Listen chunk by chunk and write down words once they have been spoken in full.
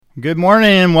Good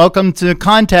morning and welcome to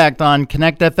Contact on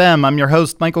Connect FM. I'm your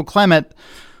host, Michael Clement.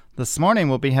 This morning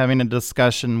we'll be having a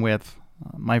discussion with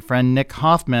my friend Nick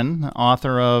Hoffman,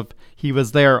 author of He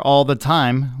Was There All the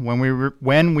Time When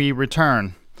We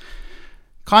Return.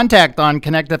 Contact on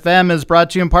Connect FM is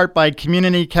brought to you in part by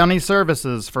Community County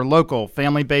Services for local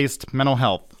family-based mental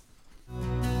health.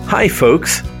 Hi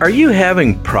folks, are you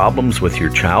having problems with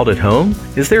your child at home?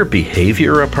 Is their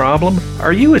behavior a problem?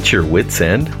 Are you at your wit's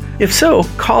end? If so,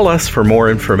 call us for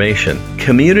more information.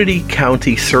 Community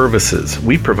County Services.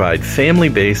 We provide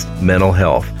family-based mental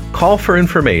health. Call for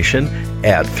information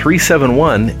at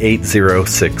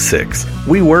 371-8066.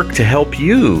 We work to help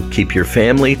you keep your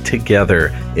family together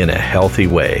in a healthy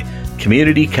way.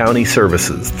 Community County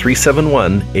Services,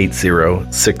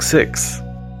 371-8066.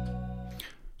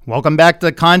 Welcome back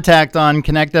to Contact on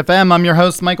Connect FM. I'm your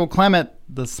host, Michael Clement.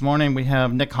 This morning we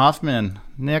have Nick Hoffman.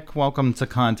 Nick, welcome to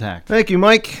Contact. Thank you,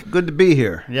 Mike. Good to be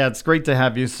here. Yeah, it's great to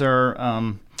have you, sir.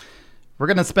 We're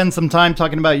going to spend some time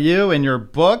talking about you and your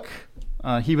book,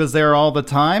 He Was There All the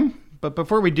Time. But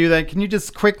before we do that, can you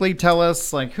just quickly tell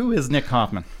us, who is Nick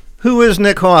Hoffman? Who is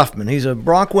Nick Hoffman? He's a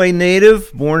Brockway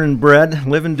native, born and bred,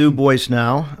 live in Du Bois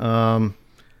now.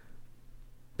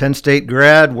 Penn State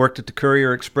grad, worked at the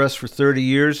Courier Express for 30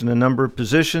 years in a number of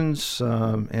positions,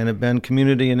 and have been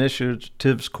Community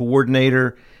Initiatives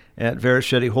Coordinator at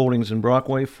Verichetti Holdings in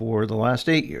Brockway for the last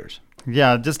 8 years.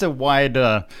 Yeah, just a wide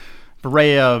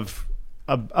array of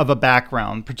a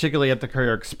background, particularly at the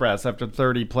Courier Express. After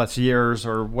 30 plus years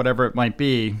or whatever it might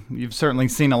be, you've certainly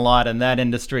seen a lot in that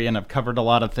industry and have covered a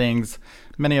lot of things.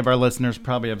 Many of our listeners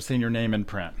probably have seen your name in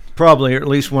print. Probably, or at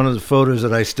least one of the photos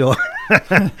that I still...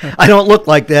 I don't look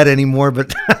like that anymore,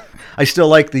 but I still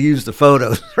like to use the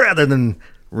photos rather than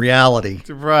reality.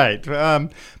 Right.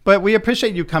 But we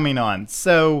appreciate you coming on.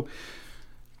 So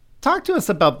talk to us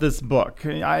about this book.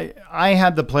 I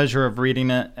had the pleasure of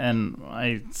reading it, and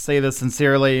I say this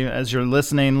sincerely. As you're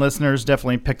listening, listeners,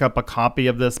 definitely pick up a copy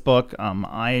of this book.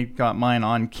 I got mine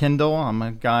on Kindle. I'm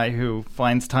a guy who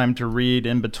finds time to read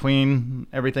in between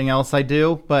everything else I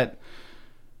do, but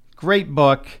great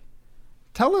book.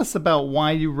 Tell us about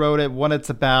why you wrote it, what it's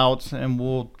about, and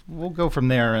we'll go from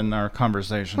there in our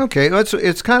conversation. Okay,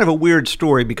 it's kind of a weird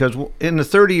story because in the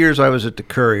 30 years I was at the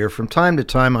Courier, from time to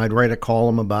time I'd write a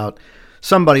column about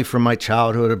somebody from my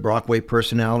childhood, a Brockway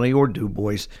personality or Du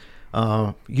Bois,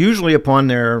 usually upon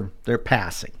their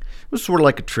passing. It was sort of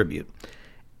like a tribute.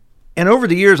 And over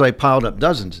the years I piled up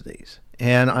dozens of these.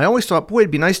 And I always thought, boy,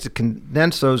 it'd be nice to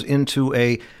condense those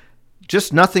into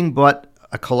just nothing but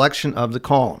a collection of the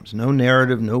columns. No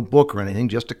narrative, no book or anything,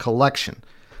 just a collection.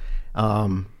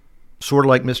 Sort of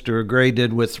like Mr. Gray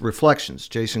did with Reflections,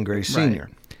 Jason Gray Sr.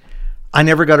 Right. I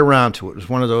never got around to it. It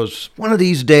was one of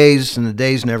these days, and the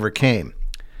days never came.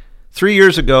 3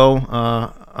 years ago,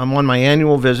 I'm on my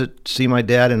annual visit to see my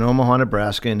dad in Omaha,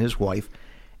 Nebraska, and his wife,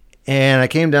 and I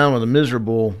came down with a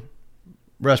miserable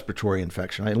respiratory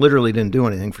infection. I literally didn't do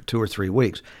anything for 2 or 3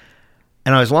 weeks.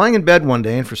 And I was lying in bed one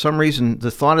day, and for some reason, the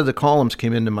thought of the columns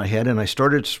came into my head, and I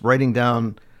started writing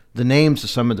down the names of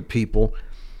some of the people.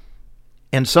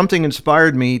 And something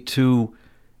inspired me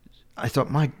I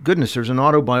thought, my goodness, there's an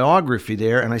autobiography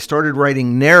there. And I started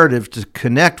writing narrative to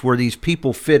connect where these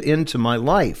people fit into my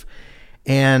life.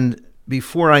 And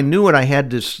before I knew it, I had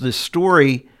this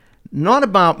story, not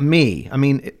about me. I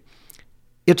mean,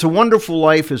 It's a Wonderful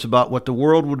Life is about what the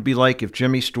world would be like if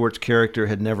Jimmy Stewart's character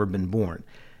had never been born.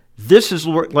 This is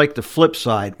like the flip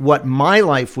side, what my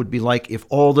life would be like if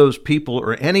all those people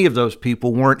or any of those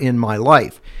people weren't in my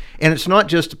life. And it's not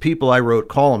just the people I wrote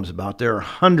columns about. There are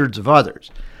hundreds of others.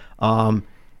 And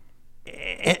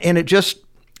it just,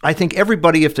 I think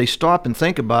everybody, if they stop and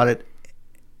think about it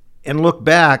and look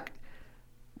back,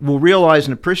 will realize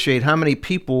and appreciate how many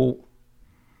people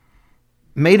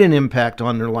made an impact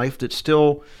on their life that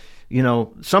still,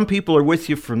 some people are with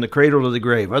you from the cradle to the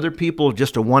grave. Other people,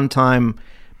 just a one-time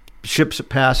ships that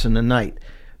pass in the night.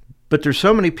 But there's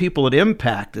so many people that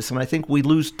impact us, and I think we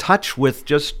lose touch with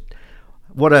just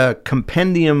what a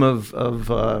compendium of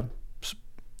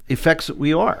effects that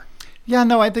we are. Yeah,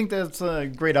 no, I think that's a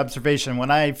great observation.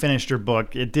 When I finished your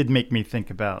book, it did make me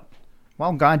think about,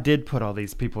 well, God did put all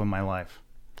these people in my life.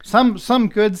 Some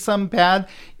good, some bad.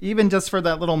 Even just for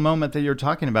that little moment that you're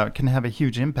talking about, can have a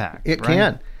huge impact. It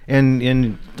can.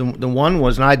 And the one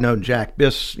was, and I'd known Jack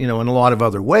Biss, in a lot of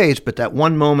other ways, but that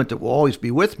one moment that will always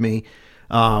be with me,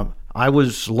 I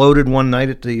was loaded one night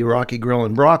at the Rocky Grill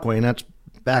in Brockway, and that's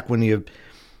back when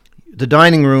the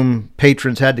dining room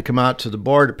patrons had to come out to the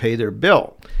bar to pay their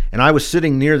bill. And I was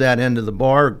sitting near that end of the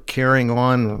bar, carrying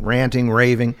on, ranting,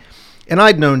 raving. And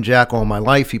I'd known Jack all my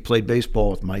life. He played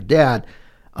baseball with my dad.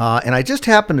 And I just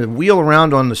happened to wheel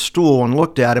around on the stool and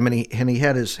looked at him, and he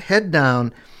had his head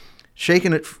down,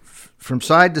 shaking it from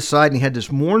side to side, and he had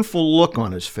this mournful look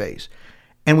on his face.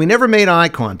 And we never made eye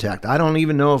contact. I don't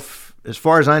even know if, as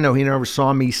far as I know, he never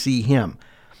saw me see him.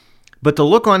 But the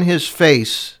look on his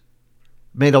face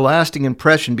made a lasting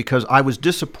impression because I was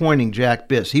disappointing Jack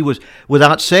Biss. He was,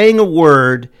 without saying a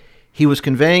word, he was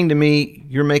conveying to me,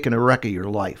 you're making a wreck of your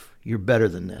life. You're better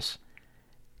than this.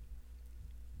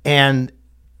 And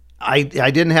I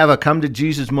didn't have a come to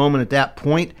Jesus moment at that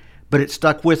point, but it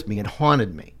stuck with me. It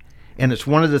haunted me. And it's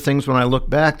one of the things when I look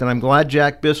back that I'm glad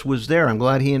Jack Biss was there. I'm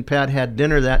glad he and Pat had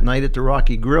dinner that night at the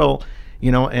Rocky Grill,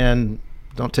 and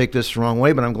don't take this the wrong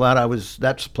way, but I'm glad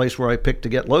that's the place where I picked to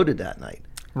get loaded that night.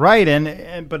 Right,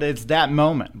 but it's that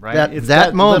moment, right? It's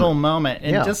that moment. Little moment.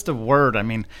 And just a word,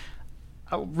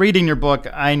 reading your book,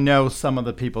 I know some of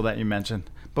the people that you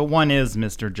mentioned, but one is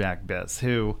Mr. Jack Biss,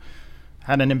 who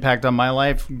had an impact on my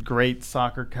life. Great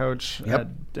soccer coach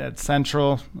at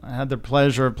Central. I had the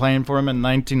pleasure of playing for him in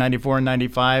 1994 and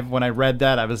 95. When I read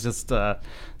that, I was just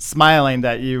smiling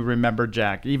that you remember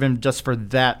Jack, even just for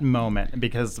that moment.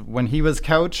 Because when he was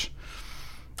coach,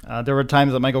 there were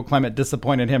times that Michael Clement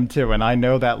disappointed him too. And I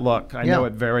know that look. I know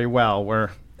it very well, where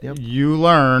you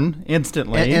learn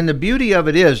instantly. And the beauty of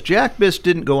it is, Jack Biss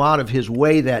didn't go out of his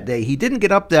way that day. He didn't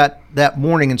get up that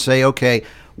morning and say, okay,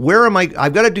 where am I?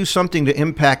 I've got to do something to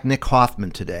impact Nick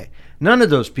Hoffman today. None of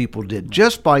those people did.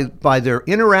 Just by their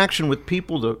interaction with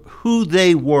people, who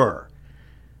they were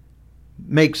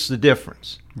makes the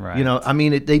difference. Right.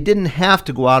 They didn't have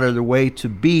to go out of their way to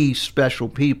be special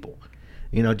people.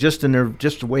 Just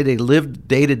the way they lived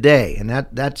day to day. And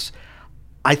that's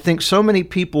I think so many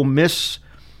people miss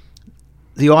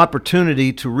the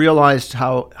opportunity to realize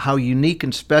how unique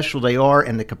and special they are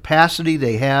and the capacity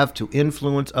they have to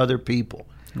influence other people.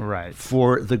 Right.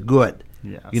 For the good.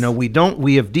 Yes. We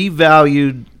have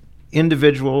devalued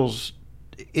individuals.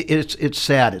 It's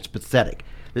sad. It's pathetic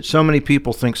that so many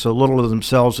people think so little of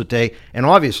themselves that they, and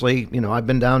obviously, I've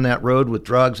been down that road with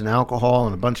drugs and alcohol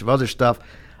and a bunch of other stuff.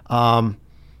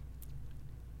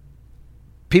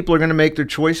 People are going to make their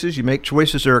choices. You make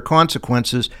choices, there are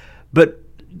consequences, but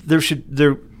there should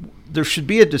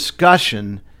be a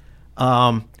discussion.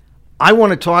 I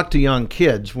want to talk to young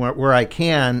kids where I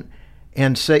can,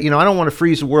 and say, I don't want to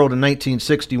freeze the world in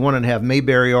 1961 and have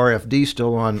Mayberry RFD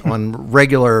still on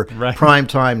regular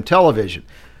primetime television.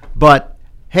 But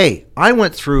hey, I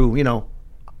went through,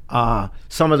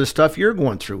 some of the stuff you're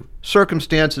going through.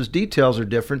 Circumstances, details are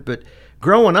different, but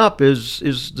growing up is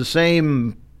the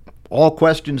same. All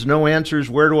questions, no answers.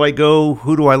 Where do I go?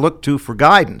 Who do I look to for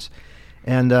guidance?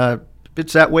 And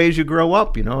it's that way as you grow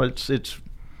up. It's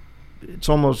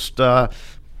almost.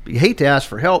 You hate to ask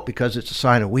for help because it's a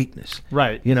sign of weakness.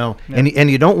 Right. And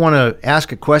you don't want to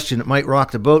ask a question that might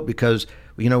rock the boat because,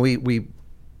 we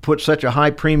put such a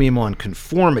high premium on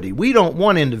conformity. We don't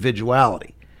want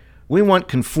individuality. We want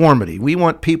conformity. We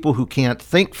want people who can't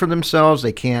think for themselves.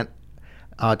 They can't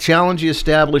challenge the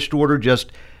established order.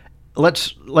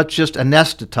 Let's just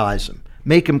anesthetize them,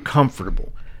 make them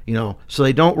comfortable, so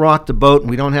they don't rock the boat and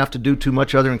we don't have to do too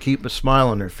much other than keep a smile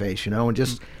on their face, and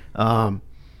just,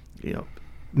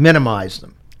 minimize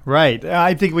them. Right.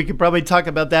 I think we could probably talk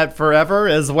about that forever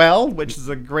as well, which is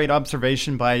a great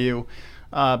observation by you.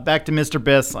 Back to Mr.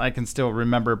 Biss, I can still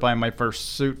remember buying my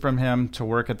first suit from him to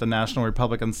work at the National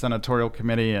Republican Senatorial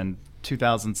Committee in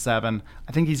 2007.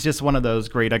 I think he's just one of those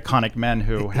great iconic men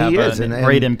who have a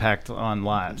great impact on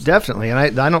lives. Definitely.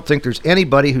 And I don't think there's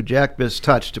anybody who Jack Biss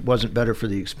touched that wasn't better for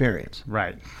the experience.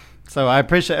 Right. So I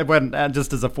appreciate,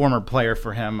 just as a former player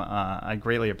for him, I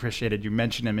greatly appreciated you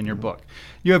mentioned him in your book.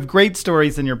 You have great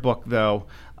stories in your book, though.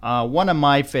 One of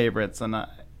my favorites, and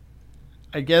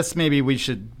I guess maybe we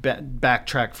should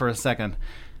backtrack for a second.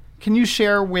 Can you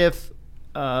share with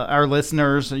our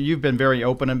listeners, you've been very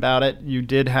open about it. You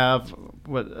did have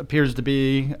what appears to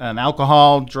be an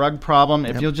alcohol drug problem.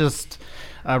 If you'll just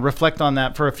reflect on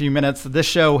that for a few minutes. This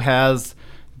show has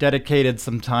dedicated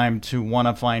some time to want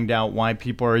to find out why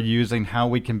people are using, how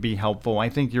we can be helpful. I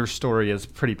think your story is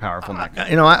pretty powerful, Nick.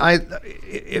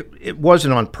 It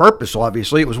wasn't on purpose,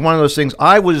 obviously. It was one of those things.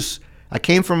 I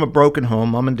came from a broken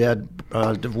home. Mom and Dad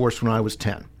divorced when I was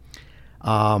 10.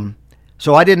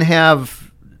 So I didn't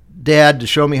have Dad to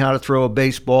show me how to throw a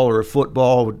baseball or a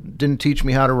football, didn't teach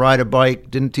me how to ride a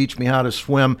bike, didn't teach me how to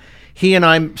swim. He and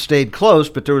I stayed close,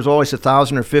 but there was always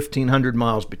 1,000 or 1,500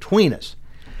 miles between us.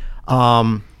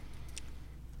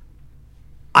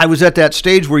 I was at that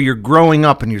stage where you're growing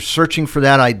up and you're searching for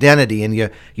that identity, and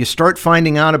you start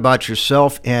finding out about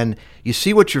yourself, and you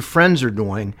see what your friends are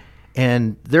doing,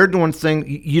 and they're doing things.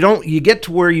 You get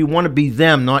to where you want to be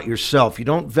them, not yourself. You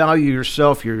don't value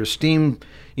yourself. Your esteem,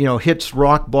 hits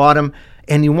rock bottom,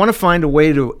 and you want to find a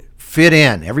way to fit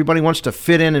in. Everybody wants to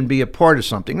fit in and be a part of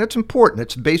something. That's important.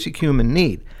 It's a basic human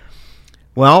need.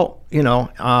 Well,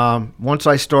 once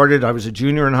I started, I was a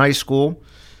junior in high school.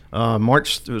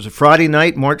 It was a Friday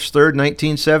night, March 3rd,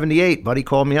 1978. Buddy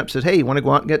called me up and said, "Hey, you want to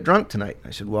go out and get drunk tonight?"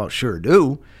 I said, "Well, sure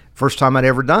do." First time I'd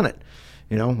ever done it.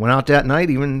 Went out that night,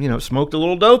 even, smoked a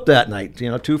little dope that night,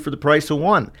 2 for the price of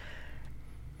 1.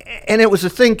 And it was a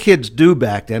thing kids do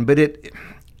back then, but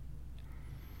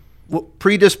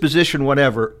predisposition,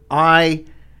 whatever, I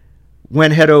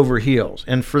went head over heels.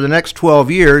 And for the next 12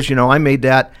 years, I made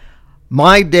that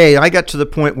my day. I got to the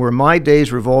point where my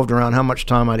days revolved around how much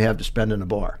time I'd have to spend in a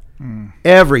bar.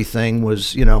 Everything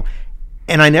was,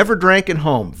 and I never drank at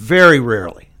home, very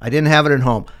rarely. I didn't have it at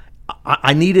home.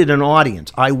 I needed an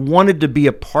audience. I wanted to be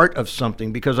a part of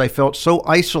something because I felt so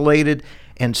isolated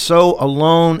and so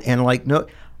alone, and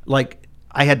like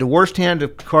I had the worst hand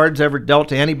of cards ever dealt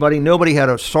to anybody. Nobody had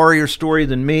a sorrier story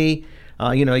than me.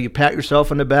 You pat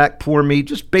yourself on the back, poor me,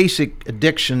 just basic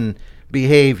addiction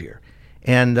behavior.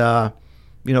 And,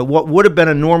 what would have been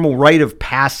a normal rite of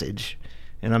passage,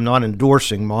 and I'm not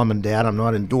endorsing mom and dad, I'm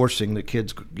not endorsing the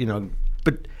kids,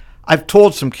 but I've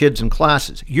told some kids in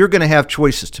classes, you're going to have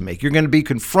choices to make. You're going to be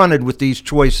confronted with these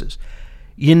choices.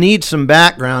 You need some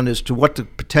background as to what the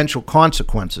potential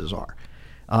consequences are.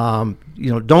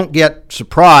 Don't get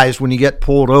surprised when you get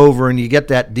pulled over and you get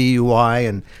that DUI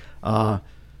and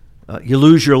you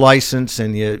lose your license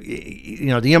and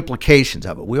the implications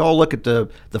of it. We all look at the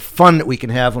fun that we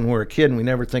can have when we're a kid, and we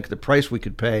never think of the price we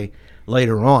could pay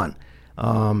later on.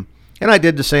 And I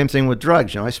did the same thing with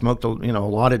drugs. I smoked a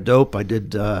lot of dope. I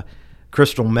did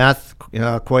crystal meth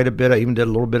quite a bit. I even did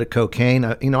a little bit of cocaine.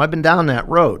 I've been down that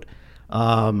road.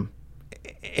 And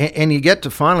you get to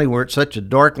finally where it's such a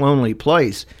dark, lonely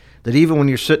place that even when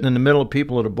you're sitting in the middle of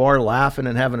people at a bar laughing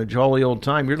and having a jolly old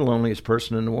time, you're the loneliest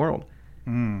person in the world.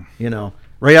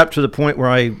 Right up to the point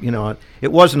where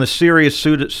it wasn't a serious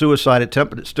suicide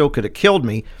attempt, but it still could have killed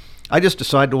me. I just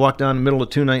decided to walk down the middle of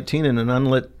 219 in an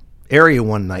unlit area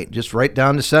one night, just right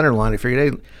down the center line. I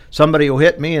figured, hey, somebody will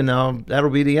hit me, and that'll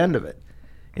be the end of it.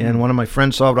 And one of my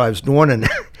friends saw what I was doing and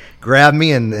grabbed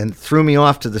me and threw me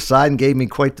off to the side and gave me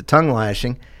quite the tongue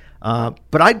lashing.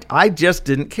 But I just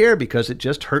didn't care because it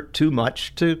just hurt too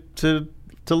much to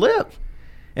live.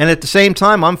 And at the same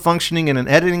time, I'm functioning in an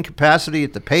editing capacity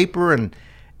at the paper, and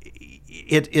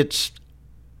it's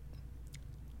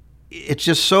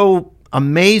just so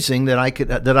amazing that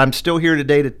I'm still here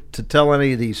today to tell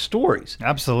any of these stories.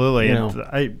 Absolutely.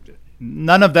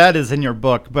 None of that is in your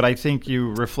book, but I think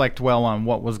you reflect well on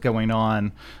what was going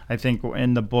on. I think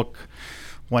in the book,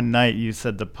 one night you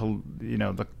said the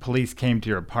police came to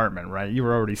your apartment, right? You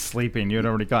were already sleeping. You had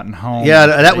already gotten home. Yeah,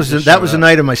 that was the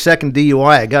night of my second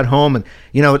DUI. I got home, and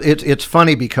it's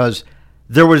funny because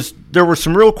there were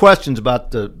some real questions about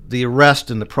the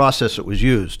arrest and the process that was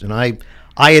used, and I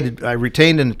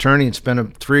retained an attorney and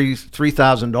spent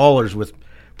 $3,000 with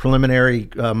preliminary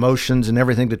motions and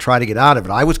everything to try to get out of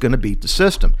it. I was going to beat the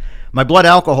system. My blood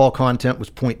alcohol content was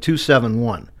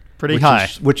 0.271. Pretty high.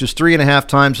 Which is 3.5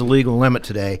 times the legal limit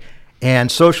today.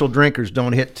 And social drinkers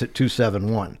don't hit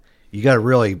 271. You got to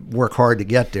really work hard to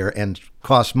get there and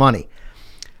cost money.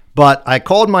 But I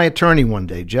called my attorney one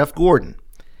day, Jeff Gordon,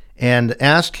 and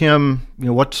asked him,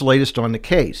 what's the latest on the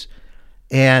case?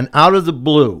 And out of the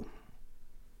blue,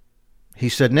 he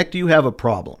said, "Nick, do you have a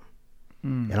problem?"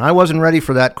 And I wasn't ready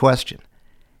for that question.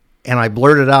 And I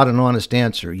blurted out an honest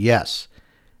answer, yes.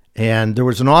 And there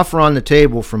was an offer on the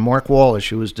table from Mark Wallish,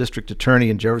 who was district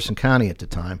attorney in Jefferson County at the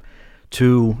time,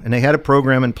 and they had a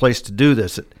program in place to do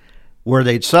this, where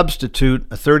they'd substitute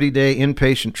a 30-day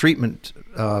inpatient treatment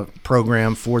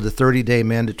program for the 30-day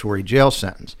mandatory jail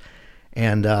sentence.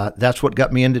 And that's what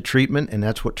got me into treatment, and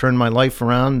that's what turned my life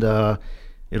around.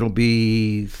 It'll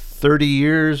be 30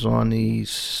 years on the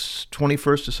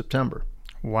 21st of September.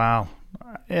 Wow.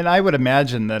 And I would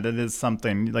imagine that it is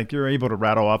something, like you're able to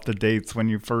rattle off the dates when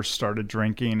you first started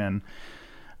drinking, and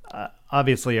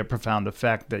obviously a profound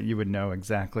effect that you would know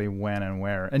exactly when and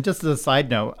where. And just as a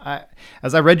side note,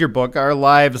 as I read your book, our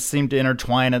lives seem to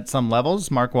intertwine at some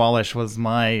levels. Mark Wallish was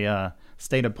my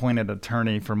state-appointed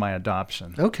attorney for my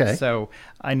adoption. Okay. So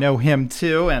I know him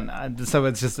too, and so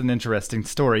it's just an interesting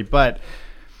story. But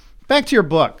back to your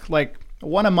book, like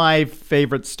one of my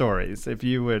favorite stories, if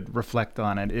you would reflect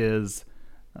on it, is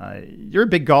you're a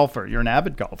big golfer. You're an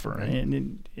avid golfer, right?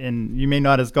 and you may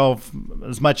not golf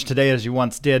as much today as you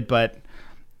once did, but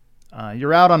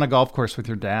you're out on a golf course with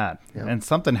your dad, and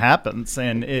something happens,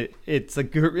 and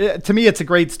to me, it's a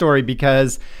great story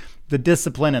because the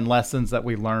discipline and lessons that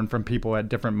we learn from people at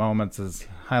different moments is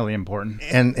highly important.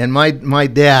 And my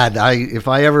dad, if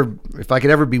I could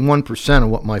ever be 1% of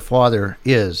what my father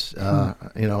is,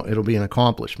 it'll be an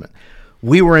accomplishment.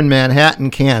 We were in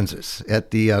Manhattan, Kansas,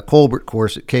 at the Colbert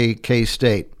course at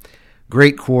K-State.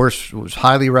 Great course, was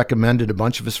highly recommended. A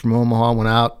bunch of us from Omaha went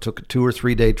out, took a 2 or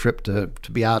 3 day trip to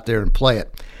be out there and play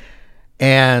it.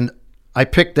 And I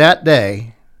picked that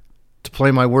day to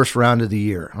play my worst round of the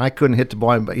year. I couldn't hit the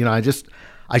ball, but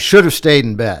I should have stayed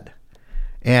in bed.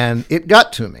 And it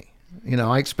got to me.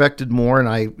 I expected more,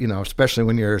 and especially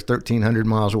when you're 1,300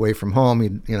 miles away from home,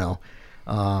 and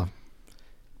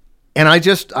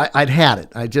I'd had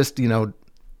it. I just,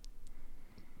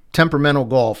 temperamental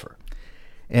golfer.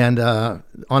 And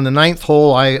on the 9th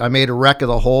hole, I made a wreck of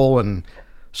the hole and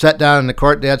sat down in the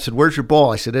cart. Dad said, "Where's your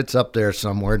ball?" I said, "It's up there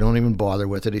somewhere. Don't even bother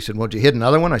with it." He said, "Well, did you hit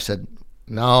another one?" I said,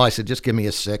 "No." I said, "Just give me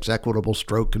a 6, equitable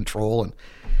stroke control."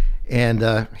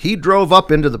 And he drove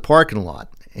up into the parking lot,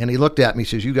 and he looked at me. He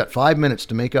says, "You got 5 minutes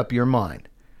to make up your mind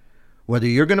whether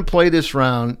you're going to play this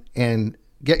round and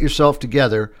get yourself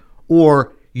together,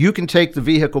 or you can take the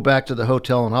vehicle back to the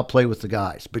hotel and I'll play with the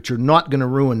guys. But you're not going to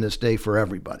ruin this day for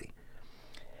everybody."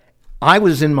 I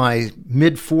was in my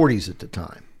mid-40s at the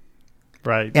time.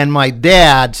 Right. And my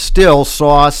dad still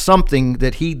saw something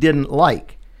that he didn't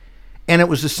like. And it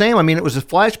was the same. It was a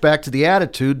flashback to the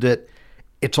attitude that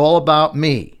it's all about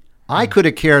me. I could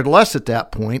have cared less at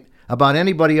that point about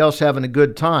anybody else having a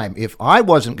good time. If I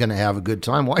wasn't going to have a good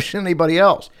time, why should anybody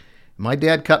else? My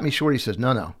dad cut me short. He says,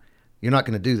 no, you're not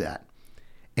going to do that.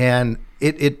 And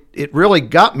it really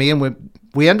got me. And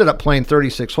we ended up playing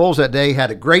 36 holes that day,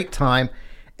 had a great time.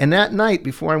 And that night,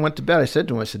 before I went to bed, I said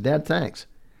to him, "Dad, thanks.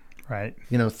 Right.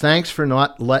 Thanks for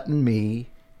not letting me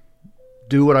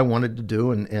do what I wanted to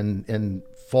do and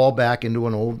fall back into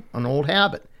an old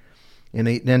habit."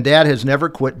 And Dad has never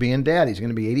quit being Dad. He's going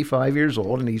to be 85 years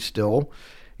old, and he's still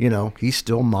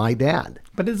my dad.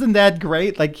 But isn't that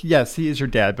great? Like, yes, he is your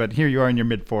dad, but here you are in your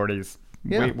mid-40s.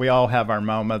 Yeah. We all have our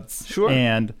moments. Sure.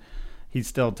 And he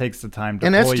still takes the time to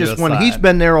pull you aside. And that's just when he's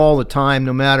been there all the time,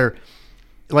 no matter.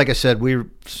 Like I said,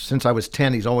 since I was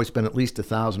 10, he's always been at least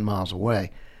 1,000 miles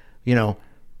away,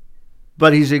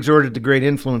 But he's exerted the great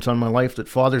influence on my life that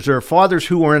fathers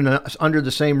who are under the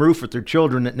same roof with their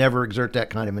children that never exert that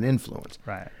kind of an influence.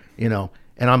 Right. And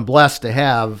I'm blessed to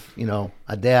have,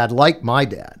 a dad like my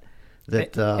dad.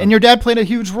 And your dad played a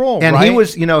huge role, and right? He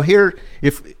was,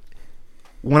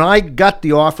 when I got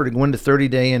the offer to go into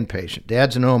 30-day inpatient,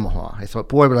 Dad's in Omaha, I thought,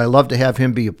 boy, would I love to have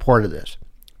him be a part of this.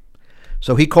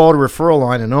 So he called a referral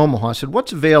line in Omaha. I said,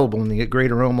 "What's available in the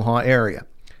greater Omaha area?"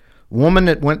 Woman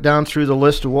that went down through the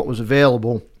list of what was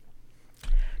available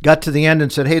got to the end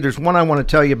and said, "Hey, there's one I want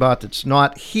to tell you about that's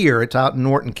not here. It's out in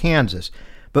Norton, Kansas.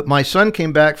 But my son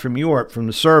came back from Europe from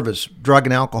the service, drug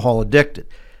and alcohol addicted.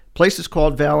 The place is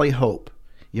called Valley Hope.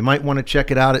 You might want to check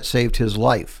it out. It saved his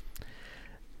life."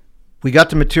 We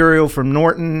got the material from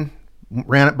Norton,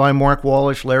 ran it by Mark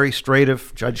Wallish, Larry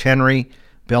Stratiff, Judge Henry,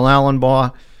 Bill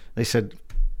Allenbaugh. They said,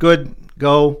 "Good,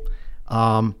 go."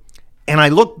 And I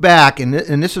look back, and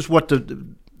this is what the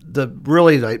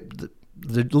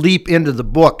leap into the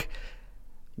book.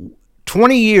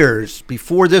 20 years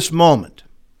before this moment,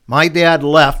 my dad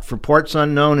left for parts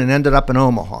unknown and ended up in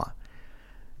Omaha.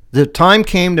 The time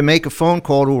came to make a phone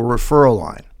call to a referral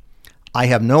line. I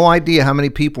have no idea how many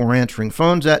people were answering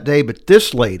phones that day, but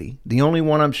this lady, the only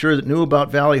one I'm sure that knew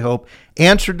about Valley Hope,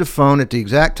 answered the phone at the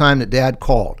exact time that Dad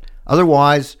called.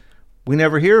 Otherwise, we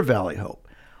never hear of Valley Hope.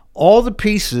 All the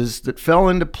pieces that fell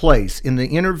into place in the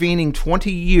intervening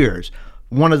 20 years,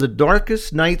 one of the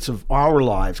darkest nights of our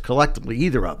lives, collectively,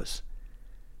 either of us,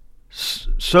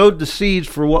 sowed the seeds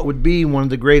for what would be one of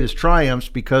the greatest triumphs,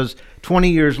 because 20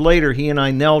 years later, he and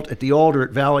I knelt at the altar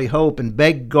at Valley Hope and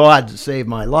begged God to save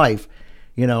my life,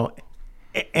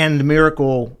 and the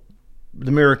miracle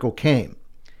came.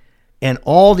 And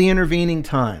all the intervening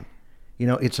time,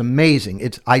 it's amazing.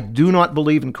 I do not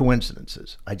believe in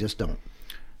coincidences. I just don't.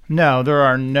 No, there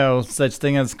are no such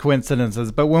thing as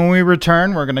coincidences. But when we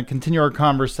return, we're going to continue our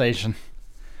conversation.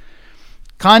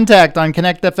 Contact on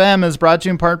Connect FM is brought to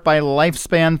you in part by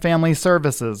Lifespan Family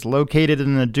Services, located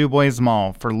in the Du Bois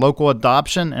Mall, for local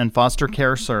adoption and foster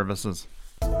care services.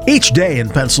 Each day in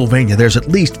Pennsylvania, there's at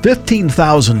least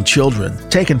 15,000 children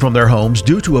taken from their homes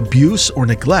due to abuse or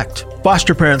neglect.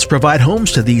 Foster parents provide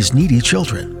homes to these needy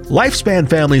children. Lifespan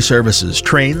Family Services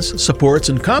trains, supports,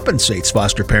 and compensates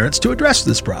foster parents to address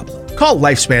this problem. Call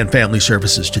Lifespan Family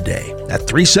Services today at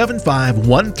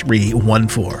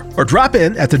 375-1314 or drop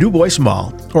in at the Du Bois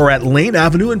Mall or at Lane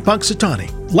Avenue in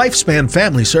Punxsutawney. Lifespan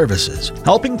Family Services,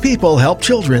 helping people help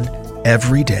children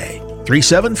every day.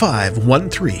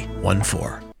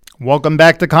 375-1314. Welcome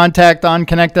back to Contact on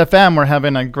Connect FM. We're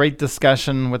having a great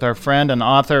discussion with our friend and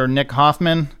author, Nick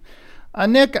Hoffman.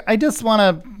 Nick, I just want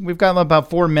to, we've got about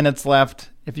 4 minutes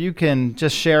left. If you can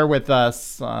just share with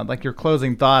us like your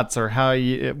closing thoughts or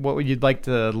what you'd like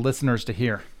the listeners to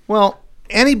hear. Well,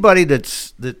 anybody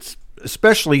that's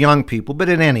especially young people, but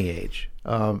at any age,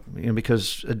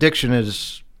 because addiction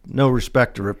is no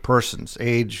respecter of persons,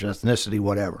 age, ethnicity,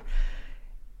 whatever.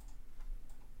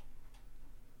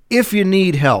 If you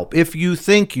need help, if you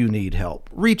think you need help,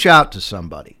 reach out to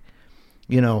somebody.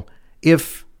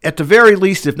 If at the very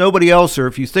least, if nobody else, or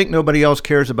if you think nobody else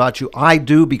cares about you, I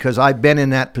do, because I've been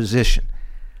in that position,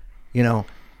 and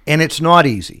it's not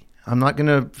easy. I'm not going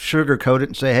to sugarcoat it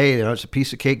and say, hey, it's a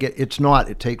piece of cake. It's not.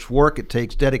 It takes work. It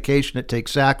takes dedication. It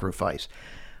takes sacrifice.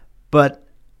 But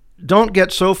don't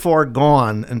get so far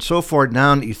gone and so far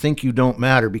down that you think you don't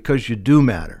matter, because you do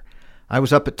matter. I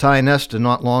was up at Tionesta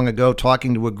not long ago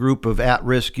talking to a group of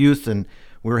at-risk youth, and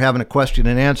we were having a question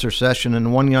and answer session,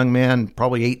 and one young man,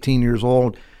 probably 18 years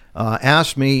old,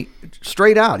 asked me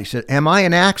straight out, he said, am I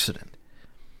an accident?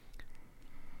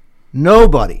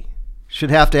 Nobody should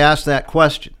have to ask that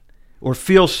question or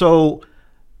feel so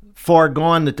far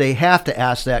gone that they have to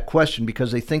ask that question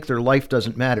because they think their life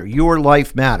doesn't matter. Your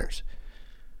life matters.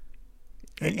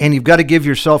 And you've got to give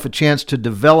yourself a chance to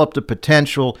develop the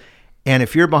potential. And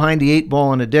if you're behind the 8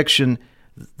 ball in addiction,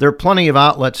 there are plenty of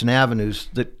outlets and avenues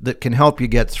that can help you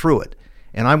get through it.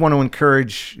 And I want to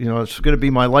encourage, it's going to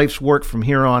be my life's work from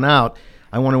here on out.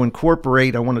 I want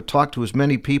to talk to as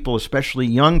many people, especially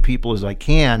young people, as I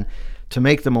can, to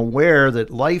make them aware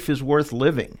that life is worth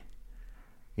living.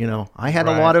 I had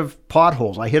a lot of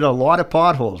potholes. I hit a lot of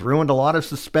potholes, ruined a lot of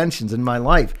suspensions in my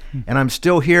life, and I'm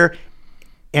still here.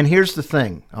 And here's the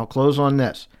thing. I'll close on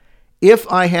this. If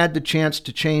I had the chance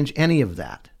to change any of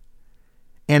that,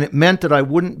 and it meant that I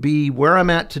wouldn't be where I'm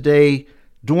at today,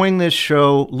 doing this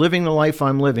show, living the life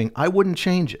I'm living, I wouldn't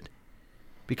change it,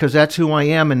 because that's who I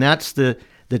am, and that's the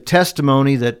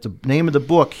testimony that the name of the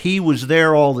book, He Was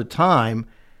There All the Time,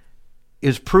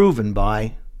 is proven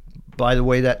by the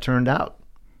way that turned out.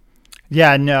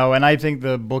 Yeah, no, and I think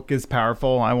the book is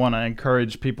powerful. I want to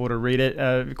encourage people to read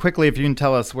it. Quickly, if you can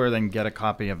tell us where they can get a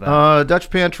copy of that. Dutch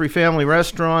Pantry Family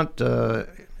Restaurant,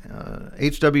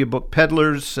 HW Book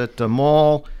Peddlers at the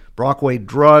mall, Brockway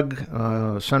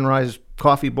Drug, Sunrise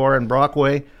Coffee Bar in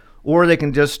Brockway, or they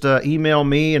can just email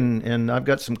me, and I've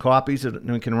got some copies that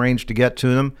we can arrange to get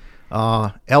to them.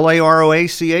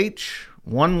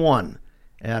 LAROACH11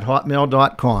 at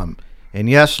hotmail.com. And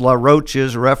yes, La Roche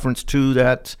is a reference to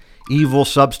that evil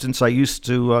substance I used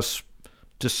to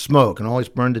smoke and always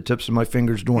burn the tips of my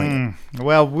fingers doing it.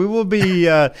 Well, we will be,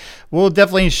 we'll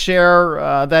definitely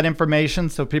share that information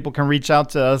so people can reach out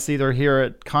to us either here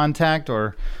at Contact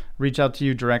or reach out to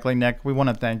you directly. Nick, we want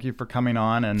to thank you for coming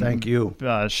on and thank you.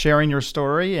 Sharing your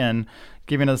story and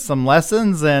giving us some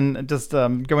lessons and just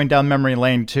going down memory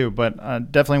lane too. But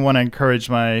definitely want to encourage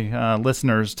my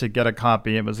listeners to get a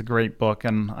copy. It was a great book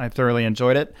and I thoroughly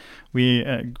enjoyed it. We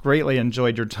greatly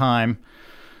enjoyed your time.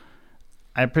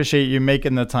 I appreciate you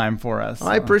making the time for us.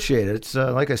 I appreciate it. It's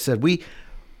like I said, we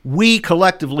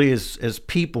collectively as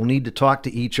people need to talk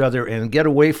to each other and get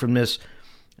away from this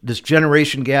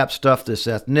generation gap stuff, this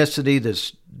ethnicity,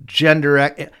 this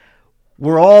gender.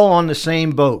 We're all on the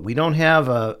same boat. We don't have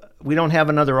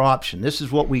another option. This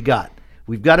is what we got.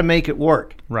 We've got to make it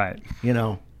work. Right.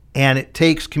 And it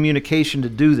takes communication to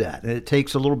do that. And it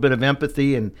takes a little bit of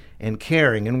empathy and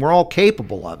caring, and we're all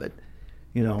capable of it.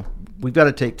 We've got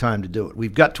to take time to do it.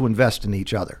 We've got to invest in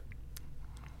each other.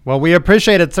 Well, we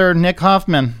appreciate it, sir. Nick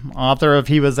Hoffman, author of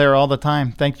He Was There All the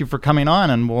Time. Thank you for coming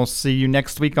on, and we'll see you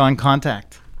next week on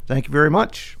Contact. Thank you very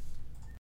much.